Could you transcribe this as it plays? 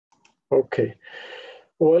Okay,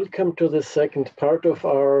 welcome to the second part of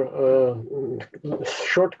our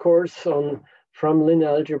short course on from linear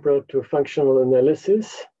algebra to functional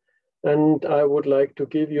analysis. And I would like to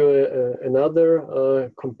give you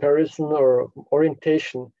another comparison or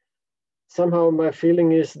orientation. Somehow my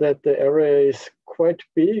feeling is that the area is quite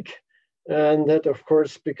big, and that, of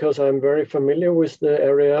course, because I'm very familiar with the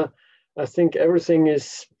area, I think everything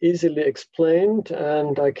is easily explained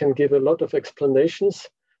and I can give a lot of explanations.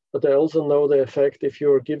 But I also know the effect if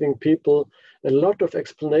you're giving people a lot of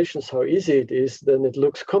explanations how easy it is, then it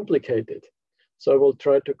looks complicated. So I will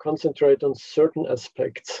try to concentrate on certain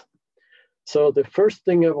aspects. So the first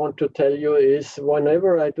thing I want to tell you is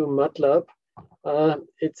whenever I do MATLAB,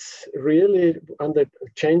 it's really under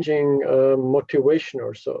changing motivation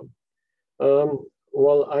or so.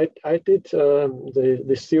 Well, I did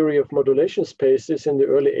the theory of modulation spaces in the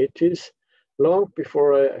early 80s, long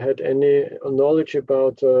before I had any knowledge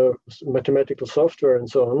about mathematical software and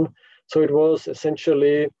so on. So it was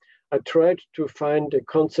essentially, I tried to find a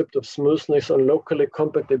concept of smoothness on locally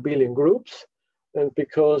compact abelian groups. And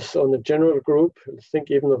because on a general group,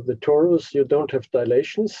 think even of the torus, you don't have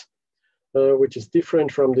dilations, which is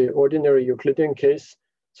different from the ordinary Euclidean case.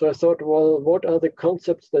 So I thought, well, what are the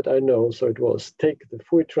concepts that I know? So it was take the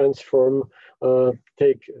Fourier transform,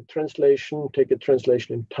 take a translation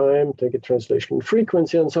in time, take a translation in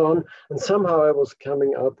frequency, and so on. And somehow I was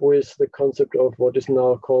coming up with the concept of what is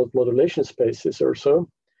now called modulation spaces or so.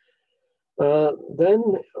 Then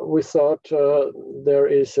we thought there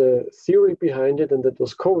is a theory behind it, and that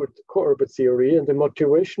was co-orbit theory. And the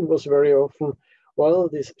motivation was very often, well,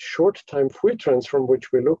 this short time Fourier transform,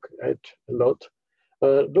 which we look at a lot,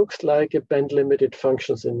 looks like a band-limited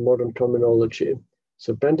functions in modern terminology.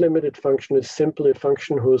 So band-limited function is simply a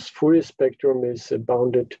function whose Fourier spectrum is a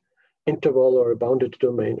bounded interval or a bounded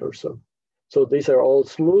domain or so. So these are all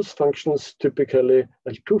smooth functions, typically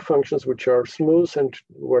two functions which are smooth and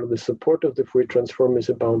where the support of the Fourier transform is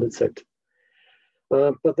a bounded set.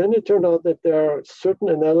 But then it turned out that there are certain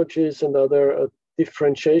analogies and other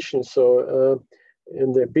differentiations. So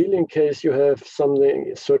in the abelian case, you have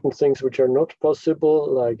certain things which are not possible,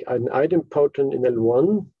 like an idempotent in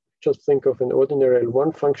L1. Just think of an ordinary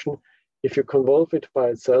L1 function. If you convolve it by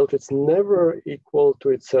itself, it's never equal to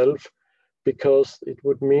itself, because it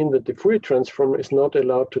would mean that the Fourier transform is not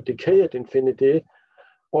allowed to decay at infinity,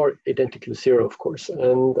 or identically zero, of course.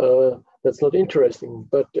 And that's not interesting.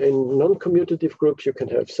 But in non-commutative groups, you can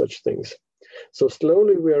have such things. So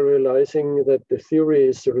slowly we are realizing that the theory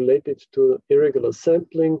is related to irregular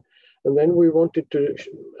sampling. And then we wanted to,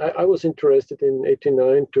 I was interested in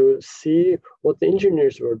 '89 to see what the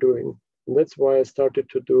engineers were doing. And that's why I started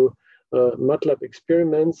to do MATLAB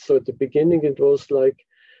experiments. So at the beginning, it was like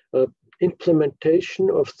implementation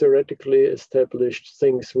of theoretically established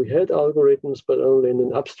things. We had algorithms, but only in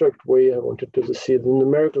an abstract way. I wanted to see the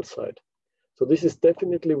numerical side. So this is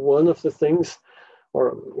definitely one of the things,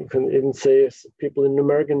 or you can even say, people in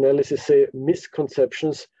numerical analysis say,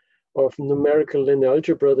 misconceptions of numerical linear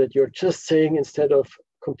algebra, that you're just saying instead of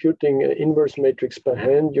computing an inverse matrix by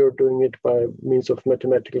hand, you're doing it by means of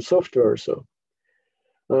mathematical software or so.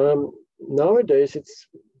 Nowadays, it's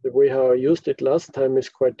the way how I used it last time is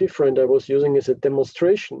quite different. I was using it as a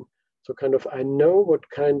demonstration. So kind of, I know what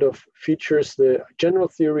kind of features the general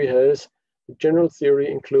theory has. The general theory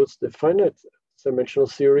includes the finite-dimensional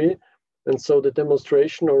theory. And so the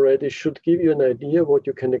demonstration already should give you an idea what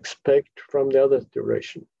you can expect from the other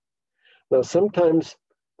direction. Now, sometimes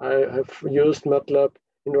I have used MATLAB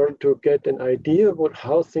in order to get an idea of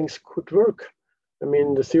how things could work. I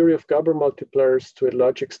mean, the theory of Gabor multipliers to a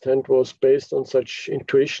large extent was based on such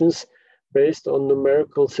intuitions, based on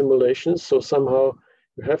numerical simulations. So somehow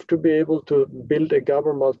you have to be able to build a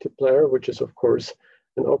Gabor multiplier, which is, of course,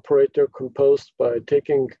 an operator composed by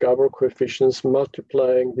taking Gabor coefficients,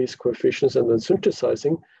 multiplying these coefficients, and then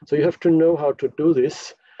synthesizing. So you have to know how to do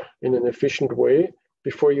this in an efficient way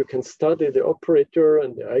before you can study the operator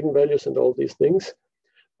and the eigenvalues and all these things.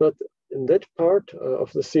 But in that part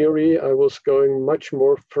of the theory, I was going much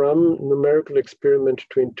more from numerical experiment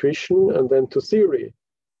to intuition and then to theory.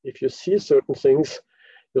 If you see certain things,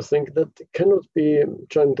 you think that cannot be,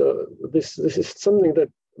 this is something that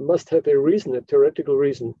must have a reason, a theoretical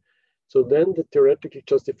reason. So then the theoretical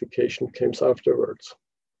justification comes afterwards.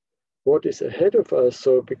 What is ahead of us,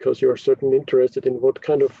 so because you're certainly interested in what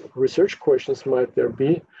kind of research questions might there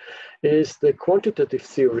be, is the quantitative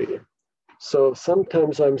theory. So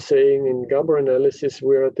sometimes I'm saying in Gabor analysis,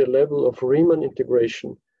 we're at the level of Riemann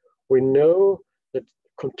integration. We know that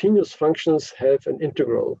continuous functions have an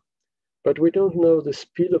integral, but we don't know the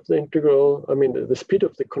speed of the integral, I mean, the speed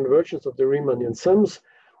of the convergence of the Riemannian sums.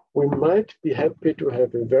 we might be happy to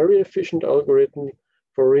have a very efficient algorithm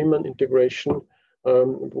for Riemann integration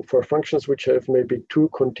for functions which have maybe two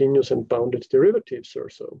continuous and bounded derivatives or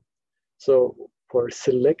so. So for a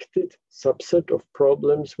selected subset of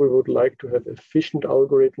problems, we would like to have efficient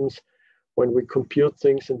algorithms. When we compute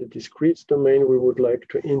things in the discrete domain, we would like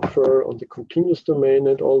to infer on the continuous domain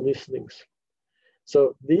and all these things.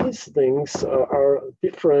 So these things are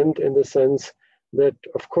different in the sense that,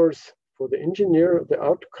 of course, for the engineer, the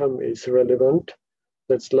outcome is relevant.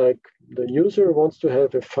 That's like the user wants to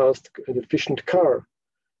have a fast and efficient car.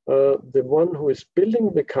 The one who is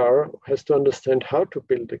building the car has to understand how to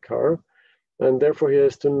build the car, and therefore he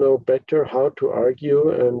has to know better how to argue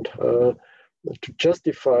and to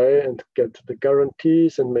justify and get the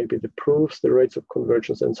guarantees and maybe the proofs, the rates of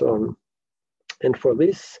convergence, and so on. And for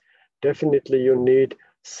this, definitely you need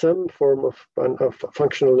some form of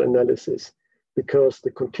functional analysis, because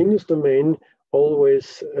the continuous domain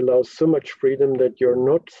always allows so much freedom that you're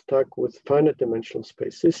not stuck with finite dimensional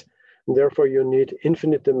spaces. And therefore, you need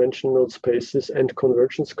infinite dimensional spaces and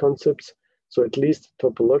convergence concepts. So at least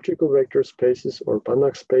topological vector spaces or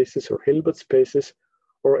Banach spaces or Hilbert spaces,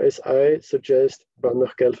 or as I suggest,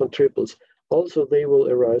 Banach Gelfand triples. Also, they will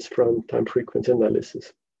arise from time frequency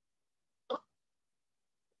analysis.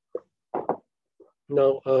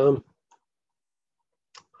 Now,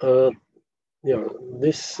 yeah,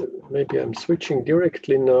 this, maybe I'm switching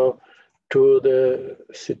directly now to the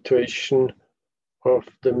situation of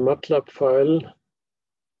the MATLAB file.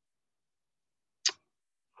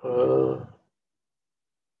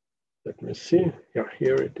 Let me see. Yeah,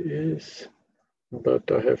 here it is.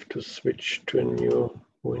 But I have to switch to a new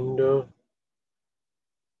window.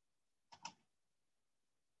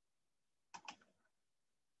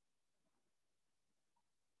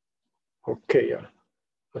 Okay, yeah.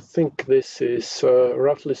 I think this is,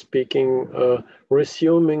 roughly speaking,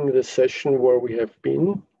 resuming the session where we have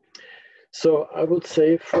been. So I would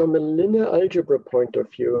say from a linear algebra point of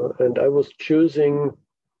view, and I was choosing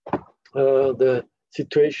the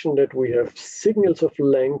situation that we have signals of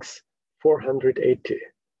length 480.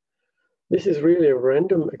 This is really a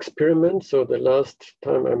random experiment. So the last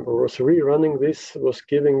time I was rerunning this was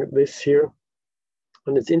giving this here.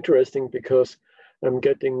 And it's interesting because I'm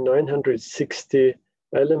getting 960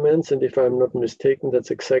 elements, and if I'm not mistaken,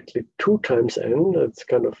 that's exactly 2 times n. That's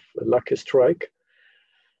kind of a lucky strike.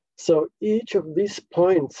 So each of these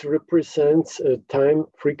points represents a time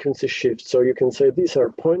frequency shift. So you can say these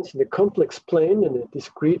are points in the complex plane, in a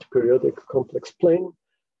discrete periodic complex plane.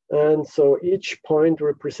 And so each point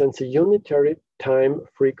represents a unitary time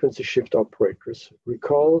frequency shift operators.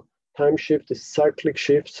 Recall, time shift is cyclic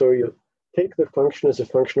shift. So you take the function as a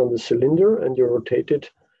function on the cylinder and you rotate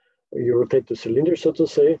it. You rotate the cylinder, so to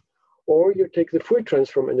say, or you take the Fourier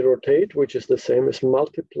transform and rotate, which is the same as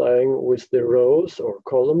multiplying with the rows or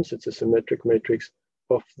columns. It's a symmetric matrix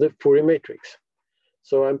of the Fourier matrix.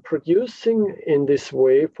 So I'm producing in this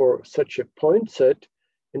way for such a point set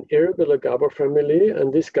an irregular Gabor family,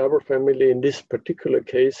 and this Gabor family in this particular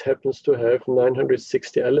case happens to have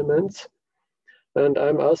 960 elements. And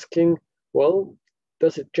I'm asking, well,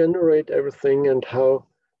 does it generate everything, and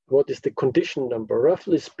what is the condition number?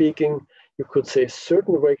 Roughly speaking, you could say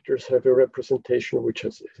certain vectors have a representation which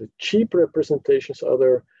has cheap representations,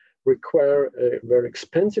 others require a very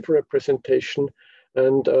expensive representation,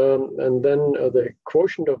 and then the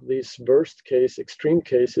quotient of these worst case, extreme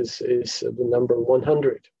cases is the number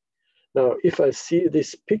 100. Now, if I see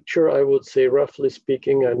this picture, I would say, roughly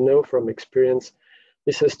speaking, I know from experience,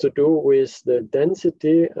 this has to do with the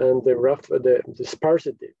density and the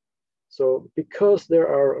sparsity. So because there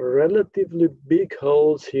are relatively big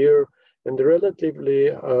holes here and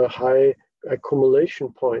relatively high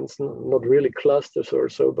accumulation points, not really clusters or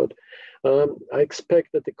so, but I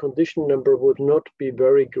expect that the condition number would not be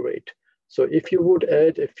very great. So if you would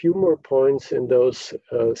add a few more points in those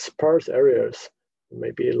sparse areas,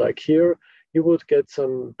 maybe like here, you would get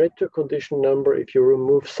some better condition number. If you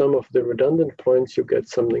remove some of the redundant points, you get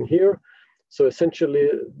something here. So essentially,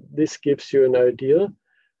 this gives you an idea.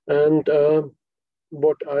 And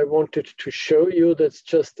what I wanted to show you, that's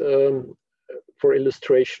just for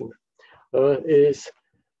illustration, is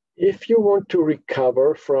if you want to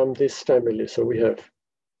recover from this family, so we have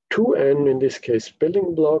 2n, in this case,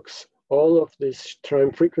 building blocks, all of these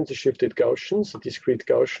time frequency shifted Gaussians, a discrete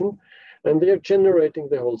Gaussian, and they are generating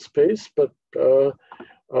the whole space. But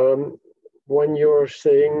when you're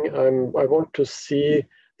saying, I want to see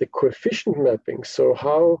the coefficient mapping, so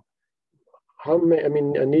how many, I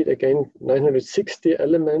mean, I need again 960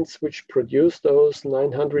 elements which produce those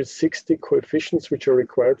 960 coefficients which are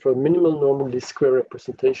required for minimal normal least square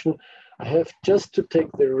representation. I have just to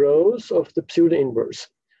take the rows of the pseudo-inverse.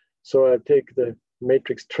 So I take the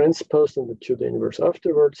matrix transpose and the pseudo-inverse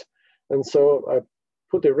afterwards. And so I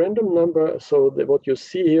put a random number. So that what you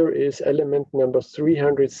see here is element number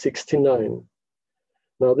 369.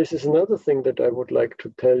 Now, this is another thing that I would like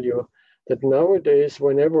to tell you, that nowadays,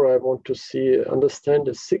 whenever I want to understand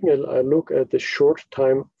a signal, I look at the short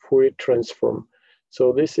time Fourier transform.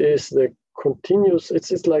 So this is the continuous,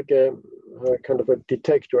 it's like a kind of a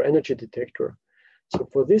detector, energy detector. So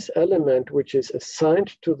for this element, which is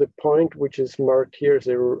assigned to the point which is marked here as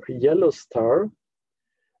a yellow star,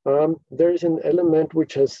 there is an element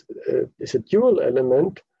which is a dual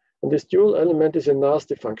element. And this dual element is a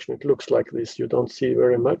nasty function. It looks like this. You don't see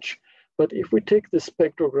very much. But if we take the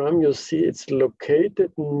spectrogram, you'll see it's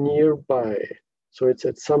located nearby. So it's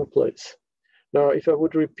at some place. Now, if I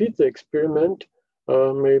would repeat the experiment,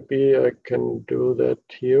 maybe I can do that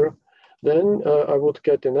here. Then I would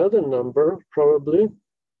get another number, probably.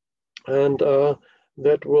 And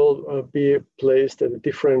that will be placed at a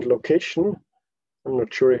different location. I'm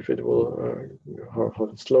not sure if it will,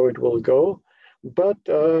 how slow it will go. But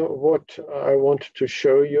what I want to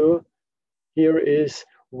show you here is,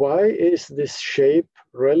 why is this shape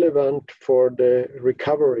relevant for the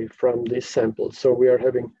recovery from this sample? So we are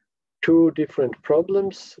having two different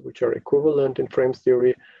problems which are equivalent in frame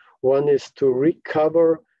theory. One is to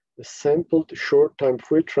recover the sampled short time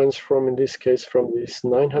Fourier transform, in this case from these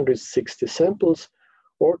 960 samples,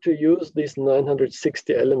 or to use these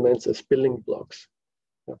 960 elements as building blocks.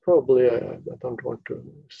 Probably I don't want to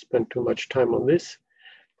spend too much time on this.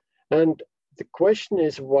 And the question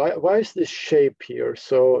is, why is this shape here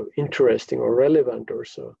so interesting or relevant or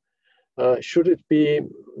so? Should it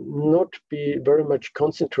not be very much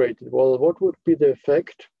concentrated? Well, what would be the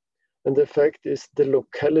effect? And the effect is the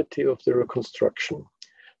locality of the reconstruction.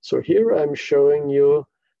 So here I'm showing you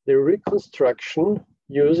the reconstruction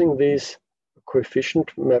using these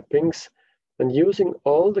coefficient mappings and using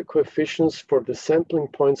all the coefficients for the sampling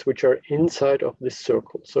points which are inside of this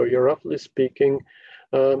circle. So you're roughly speaking,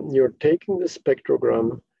 you're taking the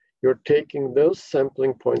spectrogram, you're taking those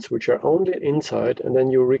sampling points which are only inside, and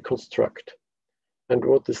then you reconstruct. And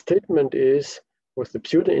what the statement is, with the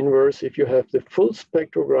pseudo-inverse, if you have the full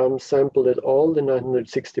spectrogram sampled at all the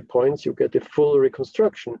 960 points, you get a full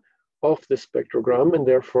reconstruction of the spectrogram and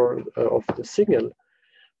therefore of the signal.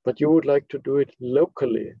 But you would like to do it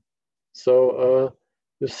locally. So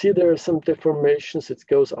you see there are some deformations. It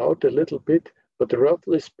goes out a little bit, but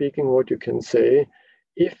roughly speaking, what you can say,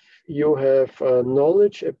 if you have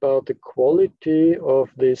knowledge about the quality of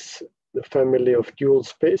this family of dual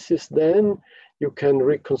spaces, then you can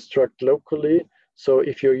reconstruct locally. So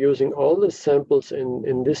if you're using all the samples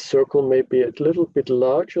in this circle, maybe a little bit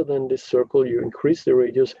larger than this circle, you increase the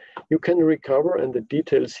radius, you can recover, and the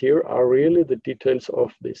details here are really the details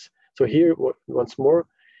of this. So here, once more,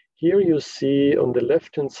 here you see on the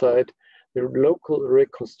left-hand side the local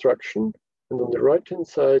reconstruction, and on the right-hand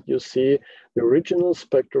side you see the original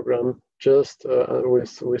spectrogram just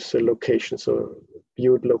with the location, so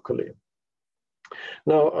viewed locally.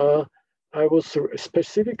 Now, I was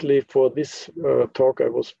specifically for this talk, I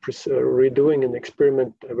was redoing an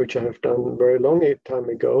experiment which I have done very long time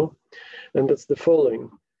ago, and that's the following.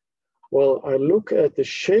 Well, I look at the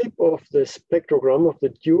shape of the spectrogram of the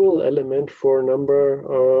dual element for number,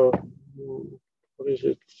 what is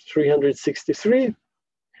it, 363,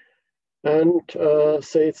 and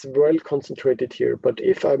say it's well concentrated here. But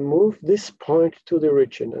if I move this point to the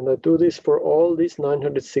origin, and I do this for all these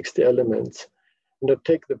 960 elements, and I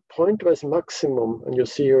take the pointwise maximum, and you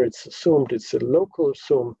see here it's zoomed, it's a local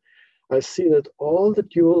zoom, I see that all the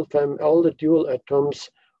dual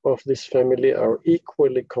atoms of this family are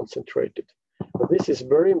equally concentrated. Now, this is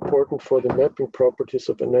very important for the mapping properties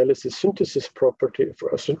of analysis, synthesis property,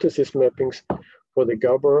 for synthesis mappings for the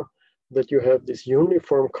Gabor, that you have this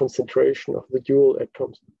uniform concentration of the dual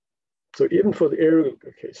atoms. So even for the aerial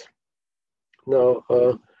case. Now,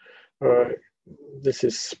 this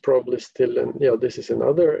is probably still, this is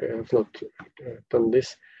another, I have not done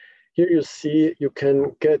this. Here you see you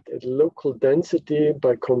can get a local density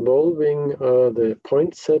by convolving the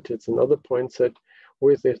point set, it's another point set,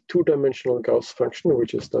 with a two-dimensional Gauss function,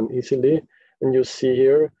 which is done easily. And you see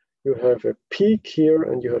here, you have a peak here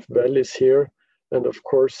and you have valleys here. And of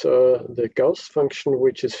course, the Gauss function,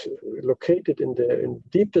 which is located in the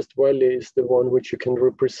deepest valley, is the one which you can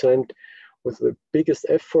represent with the biggest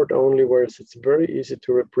effort only, whereas it's very easy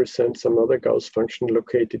to represent some other Gauss function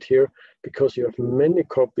located here because you have many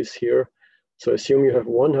copies here. So assume you have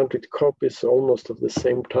 100 copies almost of the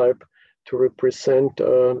same type to represent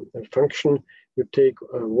a function. You take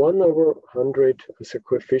 1/100 as a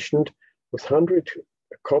coefficient, with 100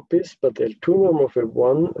 copies, but the L2 norm of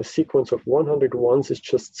a sequence of 100 ones is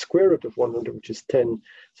just square root of 100, which is 10.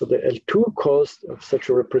 So the L2 cost of such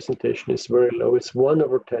a representation is very low. It's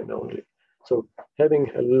 1/10 only. So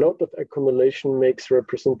having a lot of accumulation makes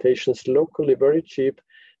representations locally very cheap.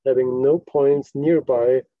 Having no points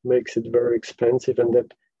nearby makes it very expensive, and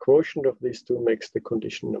that quotient of these two makes the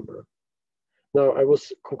condition number. Now, I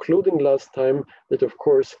was concluding last time that, of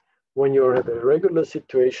course, when you have a regular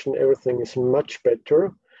situation, everything is much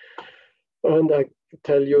better. And I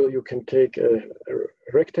tell you, you can take a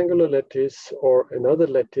rectangular lattice or another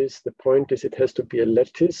lattice. The point is it has to be a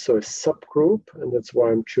lattice, so a subgroup, and that's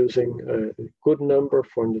why I'm choosing a good number.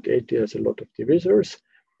 480 has a lot of divisors.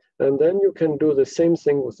 And then you can do the same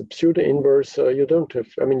thing with the pseudo-inverse. You don't have,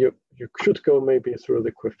 I mean, you could go maybe through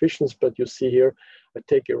the coefficients, but you see here, I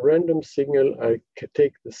take a random signal, I can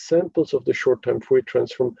take the samples of the short-time Fourier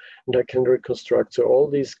transform, and I can reconstruct. So all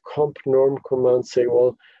these comp norm commands say,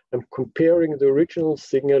 well, I'm comparing the original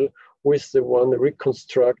signal with the one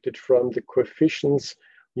reconstructed from the coefficients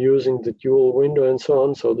using the dual window and so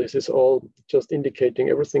on. So this is all just indicating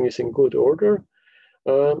everything is in good order.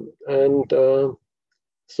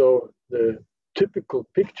 So the typical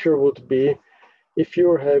picture would be if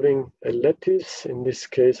you're having a lattice, in this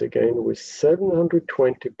case again with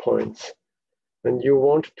 720 points, and you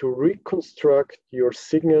want to reconstruct your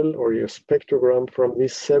signal or your spectrogram from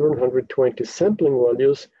these 720 sampling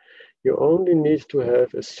values, you only need to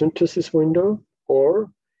have a synthesis window, or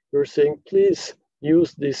you're saying, please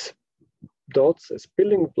use these dots as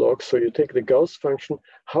building blocks. So you take the Gauss function,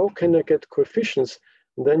 how can I get coefficients?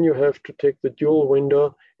 And then you have to take the dual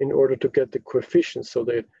window in order to get the coefficients. So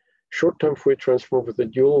the short-time Fourier transform with the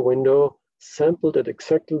dual window sampled at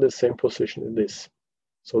exactly the same position as this.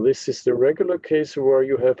 So this is the regular case where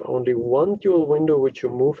you have only one dual window which you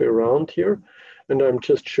move around here. And I'm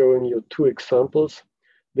just showing you two examples.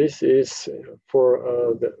 This is for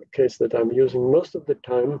the case that I'm using most of the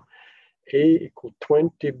time, A equal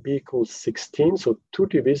 20, B equals 16. So two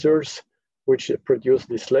divisors which produce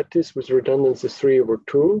this lattice with redundancy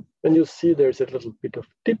 3/2. And you see there's a little bit of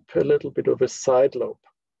dip, a little bit of a side lobe.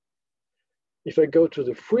 If I go to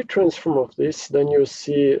the Fourier transform of this, then you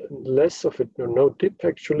see less of it, no dip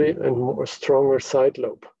actually, and more stronger side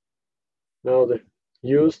lobe. Now the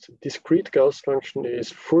used discrete Gauss function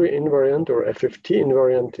is Fourier invariant or FFT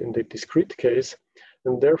invariant in the discrete case,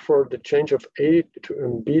 and therefore the change of A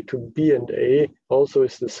to B and A also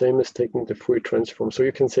is the same as taking the Fourier transform. So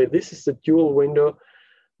you can say this is the dual window,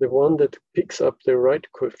 the one that picks up the right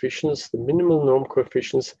coefficients, the minimal norm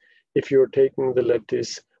coefficients, if you're taking the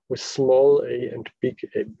lattice with small a and big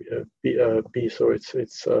B. So it's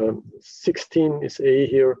 16 is A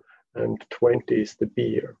here and 20 is the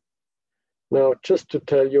B here. Now, just to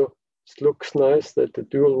tell you, it looks nice that the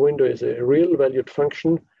dual window is a real valued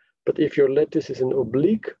function, but if your lattice is an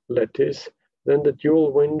oblique lattice, then the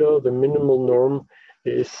dual window, the minimal norm,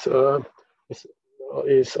 is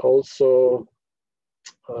also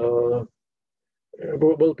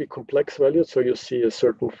will be complex valued. So you see a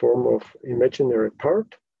certain form of imaginary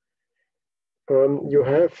part. You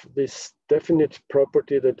have this definite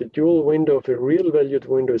property that the dual window of a real valued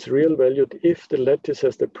window is real valued if the lattice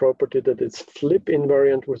has the property that it's flip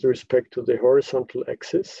invariant with respect to the horizontal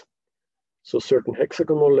axis. So certain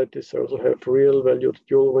hexagonal lattices also have real valued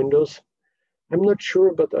dual windows. I'm not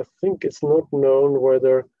sure, but I think it's not known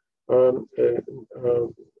whether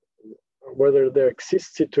there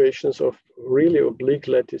exist situations of really oblique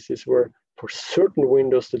lattices where for certain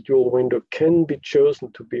windows, the dual window can be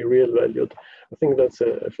chosen to be real valued. I think that's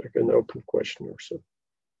an open question or so.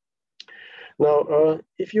 Now,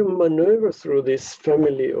 if you maneuver through this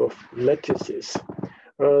family of lattices,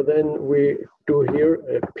 then we do here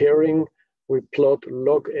a pairing. We plot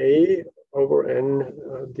log A over n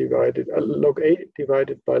divided, log A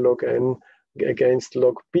divided by log n against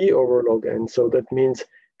log B over log n. So that means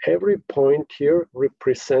every point here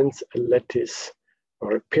represents a lattice,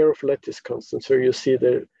 or a pair of lattice constants. So you see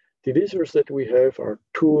the divisors that we have are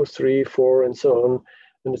 2, 3, 4, and so on.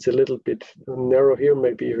 And it's a little bit narrow here,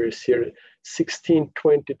 maybe here 16,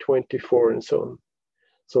 20, 24, and so on.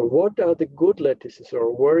 So what are the good lattices,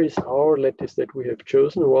 or where is our lattice that we have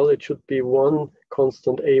chosen? Well, it should be one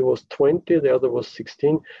constant A was 20, the other was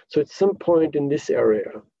 16. So at some point in this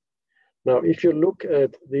area. Now, if you look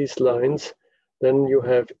at these lines, then you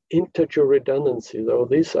have integer redundancy, though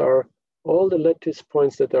these are all the lattice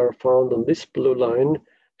points that are found on this blue line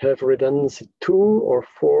have redundancy 2 or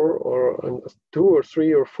 4 or 2 or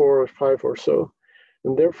 3 or 4 or 5 or so.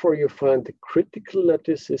 And therefore you find the critical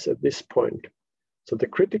lattices at this point. So the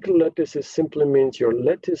critical lattices simply means your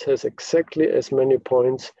lattice has exactly as many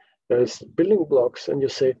points as building blocks, and you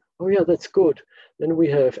say, oh yeah, that's good. Then we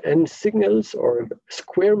have n signals or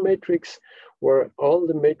square matrix, where all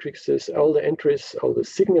the matrices, all the entries, all the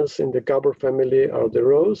signals in the Gabor family are the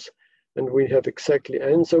rows, and we have exactly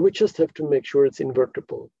n, so we just have to make sure it's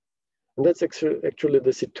invertible. And that's actually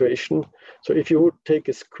the situation. So if you would take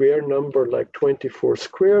a square number like 24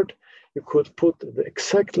 squared, you could put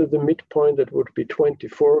exactly the midpoint, that would be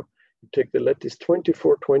 24. You take the lattice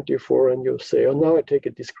 24, 24, and you say, oh, now I take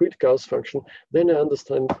a discrete Gauss function. Then I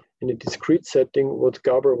understand in a discrete setting what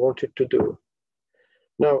Gabor wanted to do.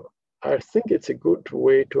 Now, I think it's a good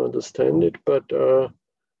way to understand it, but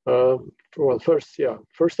well,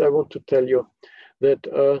 first I want to tell you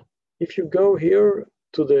that if you go here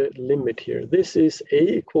to the limit here, this is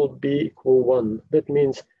a equal b equal 1. That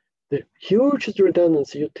means the hugest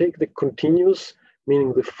redundancy, you take the continuous,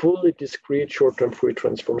 meaning the fully discrete short-term Fourier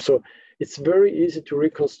transform. So it's very easy to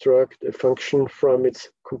reconstruct a function from its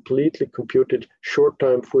completely computed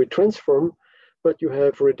short-time Fourier transform, but you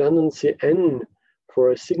have redundancy n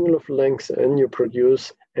for a signal of length n, you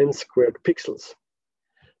produce n squared pixels.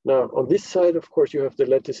 Now, on this side, of course, you have the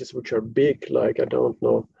lattices which are big, like, I don't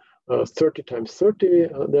know, 30 times 30.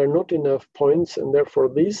 There are not enough points, and therefore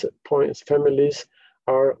these points families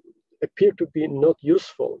appear to be not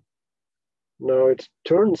useful. Now, it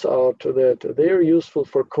turns out that they are useful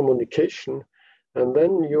for communication, and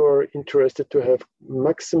then you are interested to have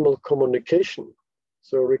maximal communication.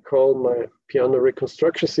 So recall my piano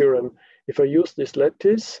reconstruction theorem. If I use this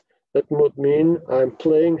lattice, that would mean I'm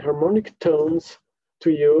playing harmonic tones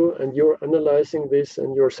to you, and you're analyzing this,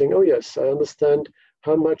 and you're saying, oh yes, I understand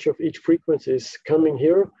how much of each frequency is coming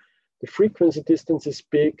here. The frequency distance is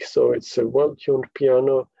big, so it's a well-tuned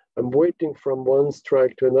piano. I'm waiting from one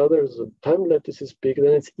strike to another, so the time lattice is big,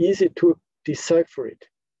 then it's easy to decipher it.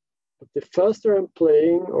 But the faster I'm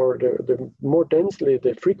playing, or the more densely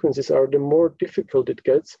the frequencies are, the more difficult it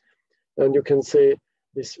gets. And you can say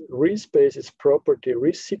this respaces property,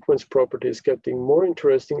 resequence property is getting more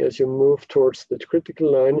interesting as you move towards the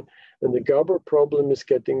critical line, and the Gabor problem is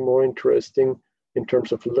getting more interesting in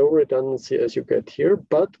terms of low redundancy as you get here.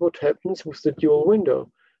 But what happens with the dual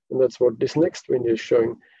window? And that's what this next window is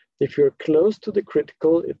showing. If you're close to the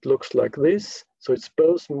critical, it looks like this. So it's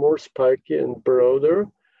both more spiky and broader.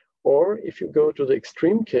 Or if you go to the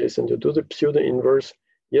extreme case and you do the pseudo-inverse,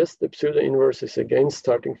 yes, the pseudo-inverse is again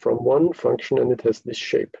starting from one function, and it has this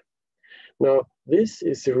shape. Now, this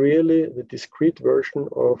is really the discrete version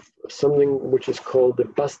of something which is called the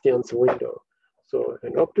Bastian's window. So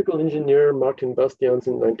an optical engineer, Martin Bastians,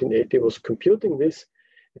 in 1980 was computing this.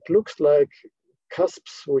 It looks like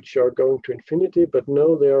cusps which are going to infinity, but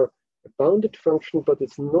no, they are a bounded function, but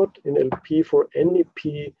it's not an LP for any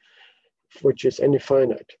p which is any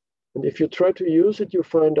finite. And if you try to use it, you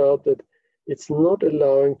find out that it's not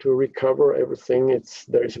allowing to recover everything.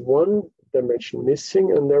 There is one dimension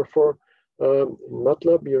missing, and therefore in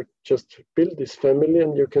MATLAB you just build this family,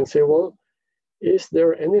 and you can say, well, is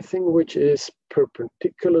there anything which is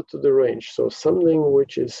perpendicular to the range? So something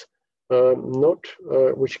which is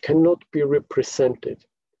which cannot be represented.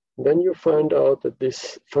 Then you find out that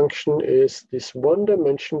this function is this one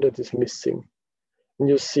dimension that is missing. And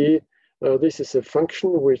you see this is a function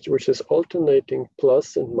which is alternating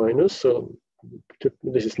plus and minus. So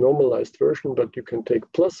this is normalized version, but you can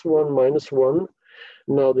take +1, -1.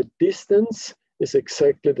 Now the distance is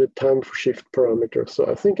exactly the time shift parameter. So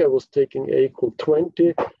I think I was taking a equal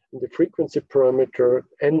 20, and the frequency parameter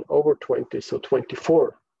n over 20, so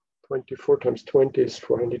 24. 24 times 20 is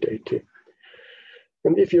 480.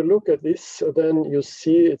 And if you look at this, then you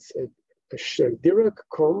see it's a Dirac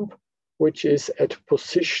comb, which is at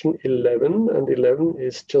position 11, and 11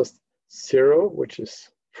 is just 0, which is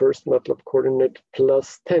first MATLAB coordinate,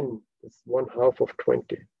 plus 10, it's 1/2 of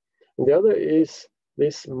 20. And the other is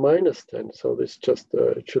this -10, so this just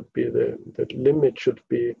it should be the limit should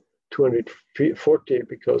be 240,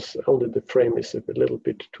 because only the frame is a little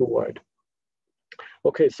bit too wide.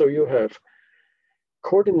 Okay, so you have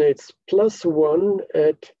coordinates +1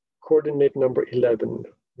 at coordinate number 11,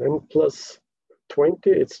 then plus 20,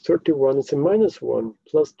 it's 31, it's a -1,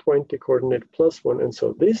 plus 20 coordinate +1, and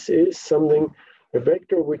so this is something, a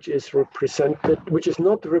vector which is represented, which is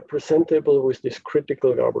not representable with this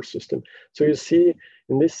critical Gabor system. So you see,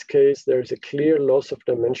 in this case, there is a clear loss of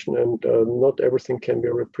dimension, and not everything can be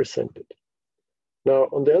represented. Now,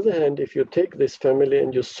 on the other hand, if you take this family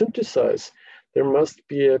and you synthesize, there must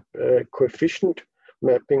be a coefficient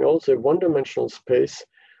mapping, also a one-dimensional space,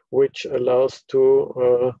 which allows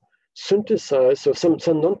to synthesize, so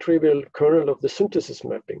some non-trivial kernel of the synthesis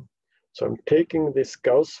mapping. So I'm taking this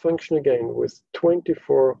Gauss function again with 20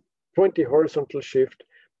 horizontal shift,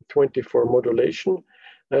 24 modulation.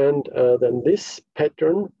 And then this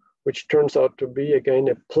pattern, which turns out to be again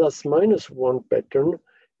a ±1 pattern,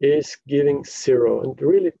 is giving 0. And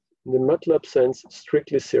really, in the MATLAB sense,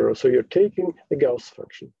 strictly 0. So you're taking a Gauss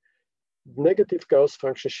function. Negative Gauss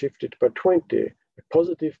function shifted by 20, a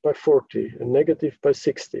positive by 40, a negative by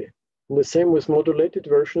 60. And the same with modulated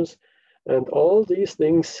versions. And all these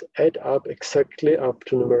things add up exactly up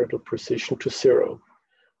to numerical precision to 0.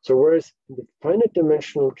 So whereas in the finite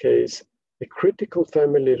dimensional case, the critical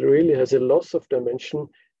family really has a loss of dimension,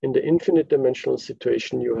 in the infinite dimensional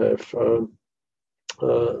situation, you have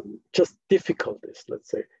just difficulties, let's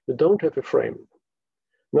say. You don't have a frame.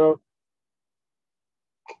 Now,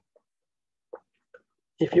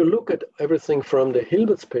 if you look at everything from the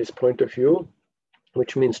Hilbert space point of view,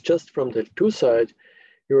 which means just from the two sides,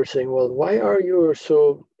 you're saying, well, why are you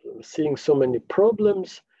seeing so many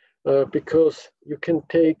problems? Because you can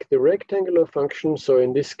take the rectangular function. So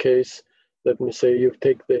in this case, let me say you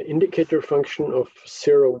take the indicator function of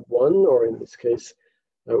 0, 1, or in this case,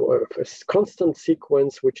 a constant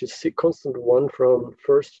sequence, which is constant 1 from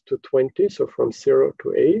 1st to 20, so from 0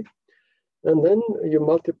 to a. And then you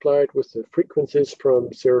multiply it with the frequencies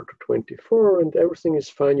from 0 to 24, and everything is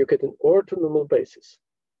fine. You get an orthonormal basis.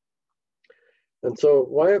 And so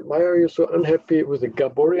why are you so unhappy with the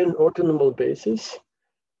Gaborian orthonormal basis?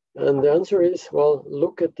 And the answer is, well,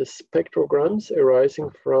 look at the spectrograms arising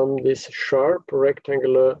from this sharp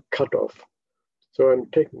rectangular cutoff. So I'm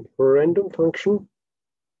taking a random function,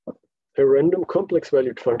 a random complex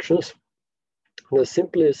valued functions, and I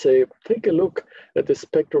simply say, take a look at the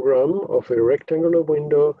spectrogram of a rectangular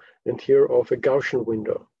window and here of a Gaussian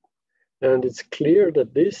window. And it's clear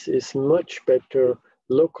that this is much better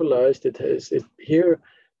localized. Here,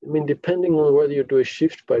 I mean, depending on whether you do a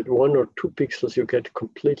shift by 1 or 2 pixels, you get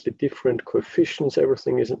completely different coefficients.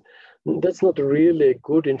 Everything isn't, that's not really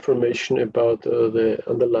good information about the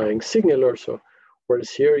underlying signal or so. Whereas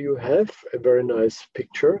here you have a very nice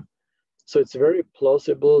picture. So it's very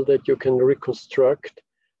plausible that you can reconstruct.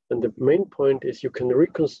 And the main point is you can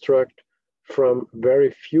reconstruct from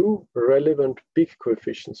very few relevant big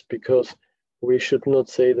coefficients, because we should not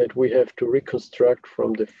say that we have to reconstruct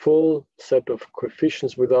from the full set of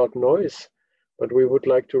coefficients without noise, but we would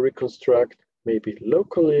like to reconstruct maybe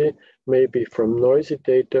locally, maybe from noisy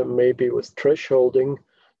data, maybe with thresholding.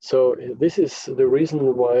 So this is the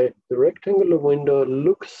reason why the rectangular window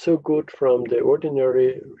looks so good from the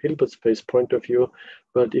ordinary Hilbert space point of view.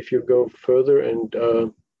 But if you go further and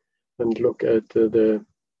look at the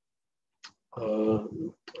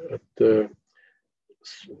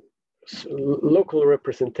local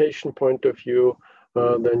representation point of view,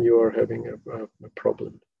 then you are having a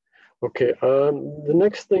problem. Okay, the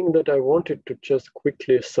next thing that I wanted to just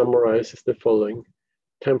quickly summarize is the following.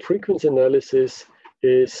 Time frequency analysis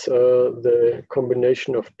is the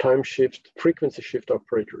combination of time shift, frequency shift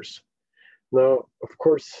operators. Now, of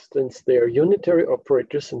course, since they are unitary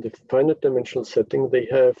operators in the finite dimensional setting, they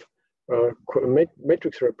have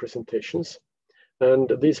matrix representations.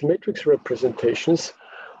 And these matrix representations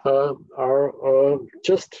are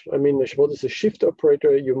just, I mean, what is a shift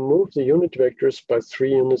operator? You move the unit vectors by 3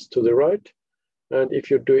 units to the right. And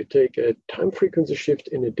if you take a time frequency shift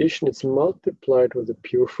in addition, it's multiplied with a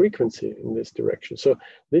pure frequency in this direction. So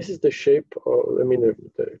this is the shape, I mean,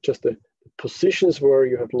 just the positions where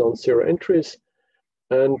you have non-zero entries.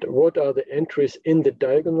 And what are the entries in the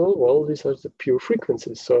diagonal? Well, these are the pure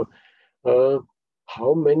frequencies. So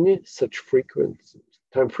how many such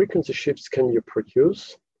time frequency shifts can you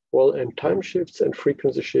produce? Well, in time shifts and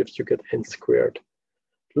frequency shifts, you get n squared.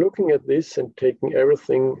 Looking at this and taking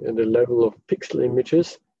everything at the level of pixel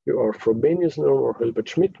images, you are Frobenius norm or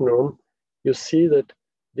Hilbert-Schmidt norm, you see that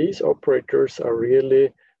these operators are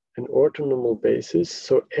really an orthonormal basis.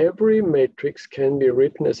 So every matrix can be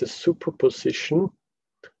written as a superposition.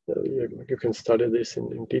 You can study this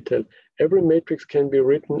in detail. Every matrix can be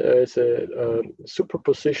written as a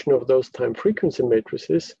superposition of those time frequency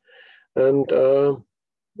matrices. And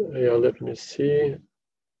yeah, let me see.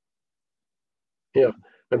 Yeah.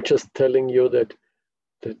 I'm just telling you that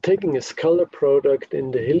taking a scalar product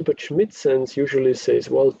in the Hilbert-Schmidt sense usually says,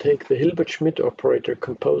 well, take the Hilbert-Schmidt operator,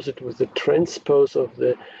 compose it with the transpose of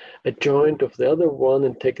the adjoint of the other one,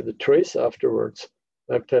 and take the trace afterwards.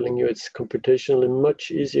 I'm telling you it's computationally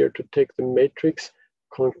much easier to take the matrix,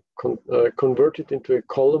 convert it into a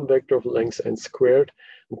column vector of length n squared,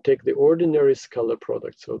 and take the ordinary scalar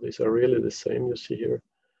product. So these are really the same you see here.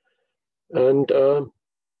 And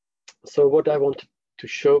so what I wanted to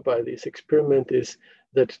show by this experiment is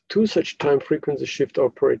that 2 such time frequency shift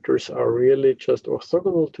operators are really just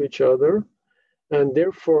orthogonal to each other. and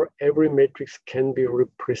therefore every matrix can be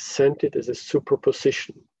represented as a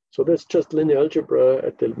superposition. So that's just linear algebra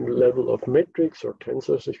at the level of matrix or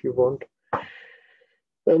tensors if you want.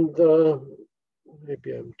 And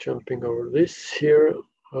maybe I'm jumping over this here.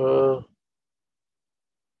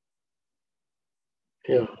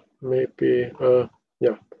 Yeah, maybe,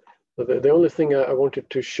 yeah. The only thing I wanted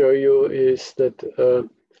to show you is that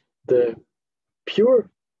the pure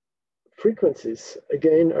frequencies,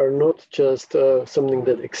 again, are not just something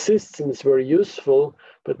that exists and is very useful,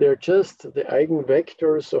 but they're just the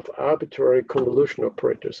eigenvectors of arbitrary convolution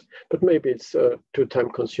operators. But maybe it's too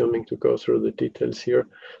time-consuming to go through the details here.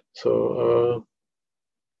 So,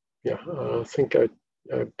 yeah, I think I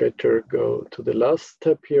better go to the last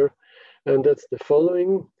step here. And that's the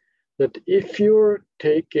following, that if you're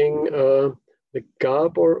taking the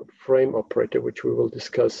Gabor frame operator, which we will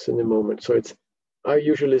discuss in a moment. So I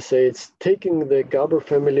usually say it's taking the Gabor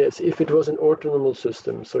family as if it was an orthonormal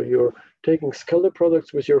system. So you're taking scalar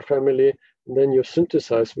products with your family, and then you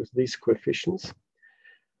synthesize with these coefficients.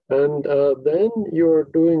 And then you're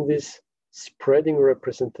doing this spreading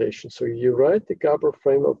representation. So you write the Gabor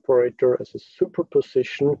frame operator as a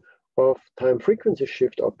superposition of time frequency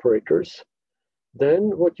shift operators.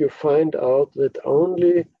 Then what you find out that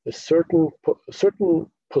only a certain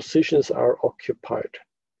positions are occupied.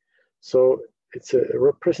 So it's a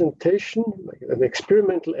representation, an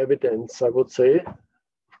experimental evidence, I would say,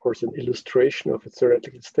 of course, an illustration of a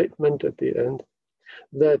theoretical statement at the end,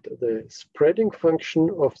 that the spreading function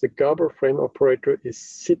of the Gabor frame operator is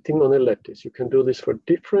sitting on a lattice. You can do this for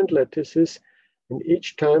different lattices, and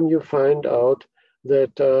each time you find out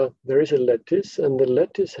that there is a lattice, and the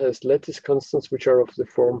lattice has lattice constants which are of the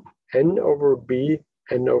form n over b,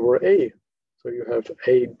 n over a. So you have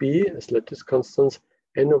a, b as lattice constants,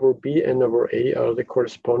 n over b, n over a are the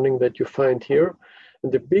corresponding that you find here,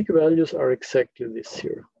 and the big values are exactly this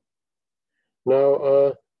here.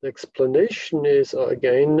 Now, the explanation is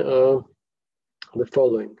again the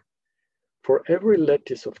following. For every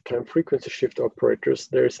lattice of time frequency shift operators,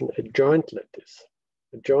 there is an adjoint lattice.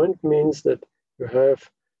 Adjoint means that you have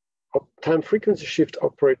time frequency shift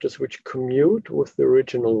operators which commute with the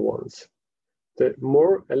original ones. The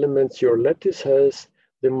more elements your lattice has,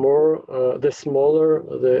 the smaller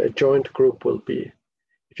the adjoint group will be.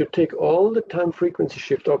 If you take all the time frequency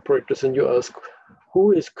shift operators and you ask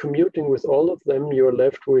who is commuting with all of them, you're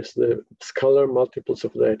left with the scalar multiples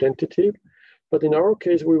of the identity. But in our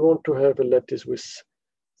case, we want to have a lattice with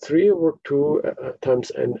 3 over 2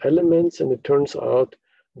 times n elements, and it turns out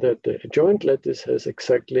that the adjoint lattice has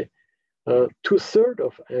exactly 2/3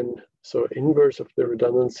 of n, so inverse of the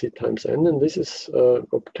redundancy times n, and this is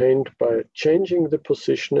obtained by changing the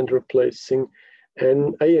position and replacing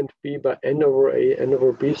a and b by n over a, n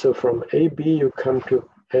over b. So from ab you come to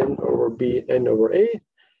n over b, n over a.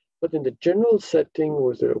 But in the general setting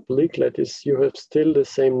with the oblique lattice, you have still the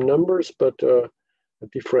same numbers, but a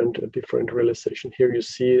different realization. Here you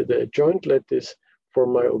see the adjoint lattice for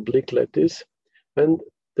my oblique lattice, and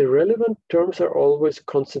the relevant terms are always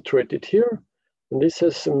concentrated here. And this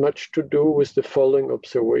has much to do with the following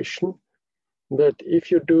observation, that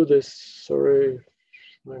if you do this, sorry,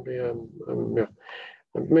 maybe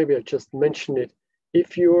I just mentioned it.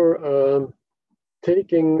 If you're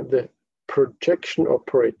taking the projection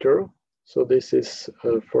operator, so this is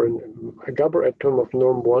for a Gabor atom of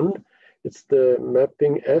norm 1, it's the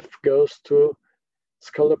mapping f goes to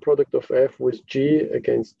scalar product of f with g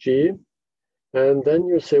against g. And then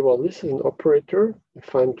you say, well, this is an operator,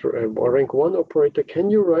 find a rank 1 operator. Can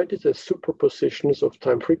you write it as superpositions of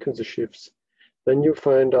time frequency shifts? Then you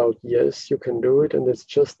find out, yes, you can do it, and it's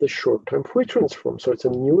just the short-term Fourier transform. So it's a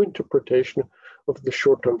new interpretation of the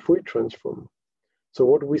short-term Fourier transform. So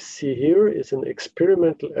what we see here is an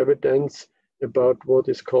experimental evidence about what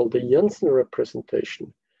is called the Janssen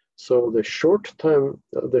representation. So the short time,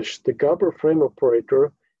 the Gabor frame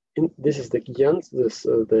operator, this is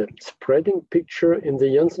the spreading picture in the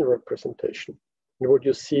Janssen representation. And what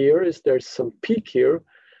you see here is there's some peak here,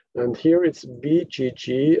 and here it's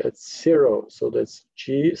BGG at 0. So that's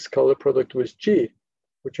G scalar product with G,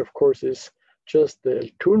 which of course is just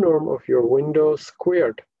the L2 norm of your window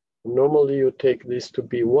squared. Normally you take this to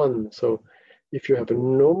be 1. So if you have a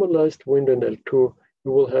normalized window in L2,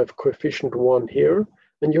 you will have coefficient 1 here,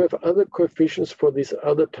 and you have other coefficients for these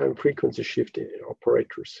other time frequency shift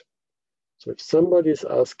operators. So if somebody is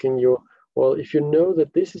asking you, well, if you know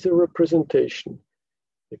that this is a representation,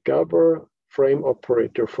 the Gabor frame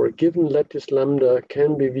operator for a given lattice lambda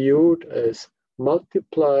can be viewed as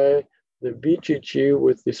multiply the VGG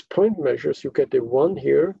with these point measures, you get a 1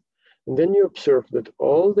 here, and then you observe that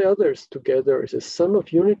all the others together is a sum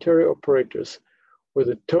of unitary operators with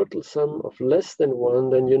a total sum of less than 1,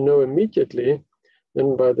 then you know immediately,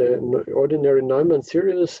 then by the ordinary Neumann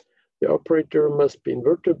series, the operator must be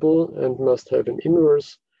invertible and must have an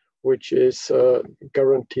inverse, which is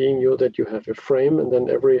guaranteeing you that you have a frame, and then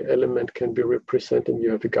every element can be represented and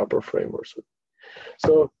you have a Gabor frame or so.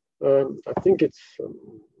 So I think it's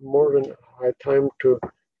more than high time to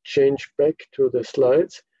change back to the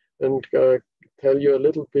slides and tell you a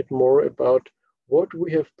little bit more about what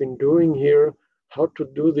we have been doing here, how to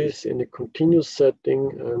do this in a continuous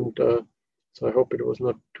setting, and so I hope it was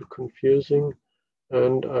not too confusing.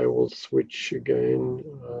 And I will switch again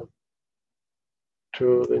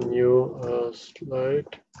to the new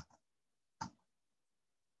slide.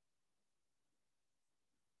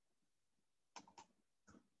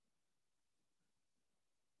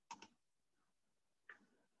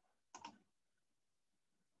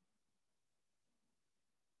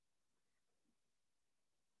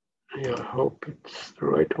 Yeah, I hope it's the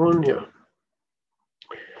right one. Yeah.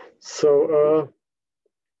 So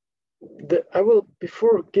I will,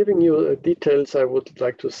 before giving you details, I would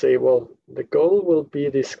like to say, well, the goal will be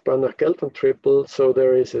this Banach Gelfand Triple. So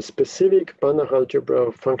there is a specific Banach algebra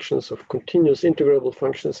of functions, of continuous integrable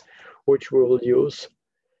functions, which we will use.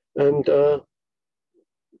 And the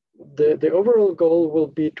overall goal will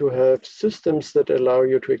be to have systems that allow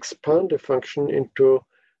you to expand a function into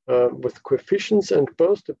with coefficients, and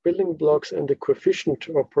both the building blocks and the coefficient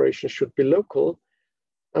operation should be local,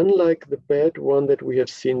 unlike the bad one that we have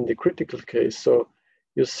seen in the critical case. So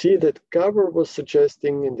you see that Gabor was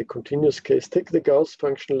suggesting in the continuous case, take the Gauss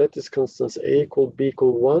function, let this constants a equal b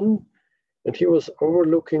equal 1, and he was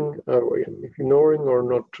overlooking, ignoring or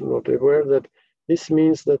not aware that this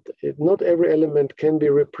means that not every element can be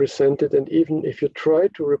represented, and even if you try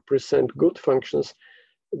to represent good functions,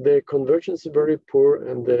 the convergence is very poor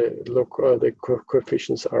and the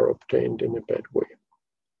coefficients are obtained in a bad way.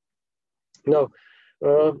 Now,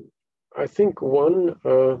 I think one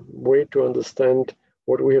way to understand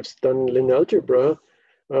what we have done in linear algebra,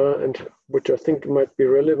 and which I think might be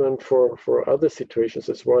relevant for other situations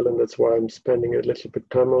as well, and that's why I'm spending a little bit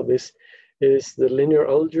time on this, is the linear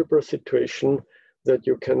algebra situation that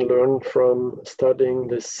you can learn from studying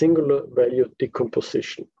the singular value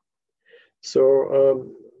decomposition. So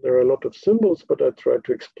there are a lot of symbols, but I try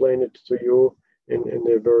to explain it to you in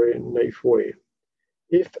a very naive way.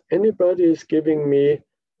 If anybody is giving me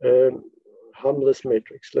a harmless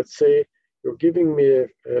matrix, let's say you're giving me a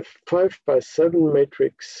 5 by 7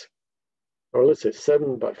 matrix, or let's say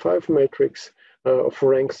 7 by 5 matrix of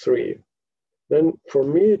rank 3, then for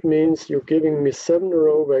me it means you're giving me 7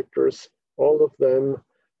 row vectors, all of them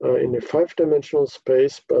in a 5-dimensional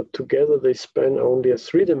space, but together they span only a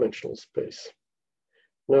 3-dimensional space.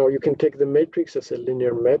 Now you can take the matrix as a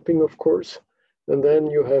linear mapping, of course, and then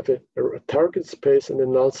you have a target space and a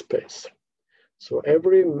null space. So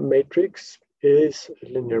every matrix is a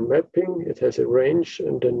linear mapping, it has a range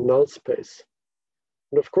and a null space.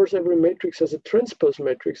 And of course, every matrix has a transpose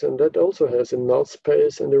matrix, and that also has a null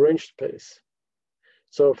space and a range space.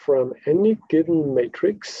 So from any given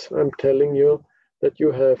matrix, I'm telling you that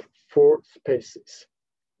you have 4 spaces.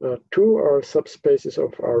 2 are subspaces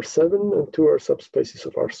of R7 and 2 are subspaces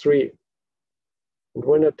of R3. And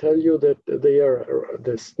when I tell you that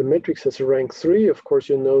the matrix has a rank 3, of course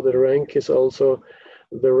you know the rank is also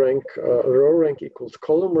the rank, row rank equals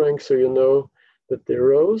column rank, so you know that the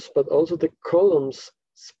rows, but also the columns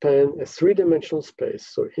span a 3-dimensional space.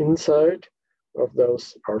 So inside of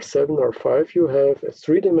those R7, R5, you have a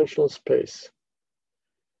 3-dimensional space.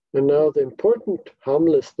 And now the important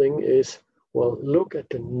harmless thing is, well, look at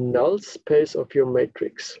the null space of your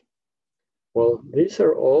matrix. Well, these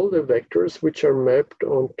are all the vectors which are mapped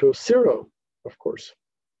onto 0, of course.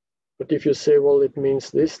 But if you say, well, it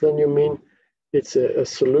means this, then you mean it's a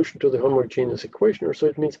solution to the homogeneous equation, or so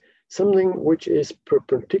it means something which is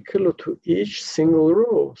perpendicular to each single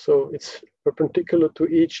row. So it's perpendicular to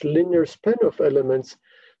each linear span of elements.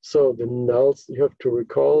 So the nulls, you have to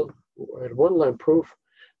recall, at one-line proof,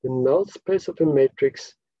 the null space of a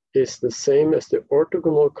matrix is the same as the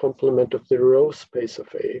orthogonal complement of the row space of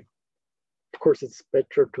A. Of course, it's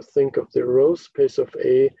better to think of the row space of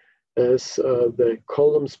A as the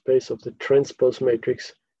column space of the transpose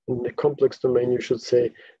matrix. In the complex domain, you should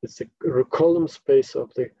say it's the column space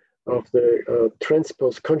of the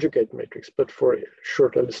transpose conjugate matrix. But for a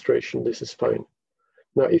short illustration, this is fine.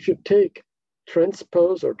 Now, if you take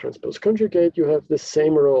transpose or transpose conjugate, you have the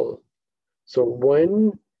same role. So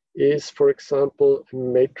when is, for example, a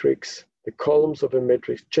matrix, the columns of a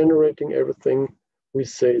matrix generating everything, we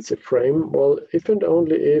say it's a frame. Well, if and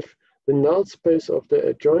only if the null space of the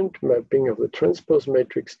adjoint mapping of the transpose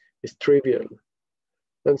matrix is trivial.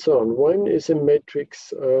 and so on. When is a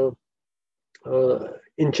matrix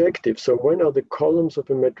injective? So when are the columns of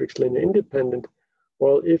a matrix linear independent?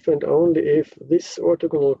 Well, if and only if this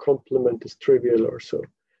orthogonal complement is trivial or so.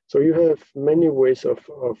 So you have many ways of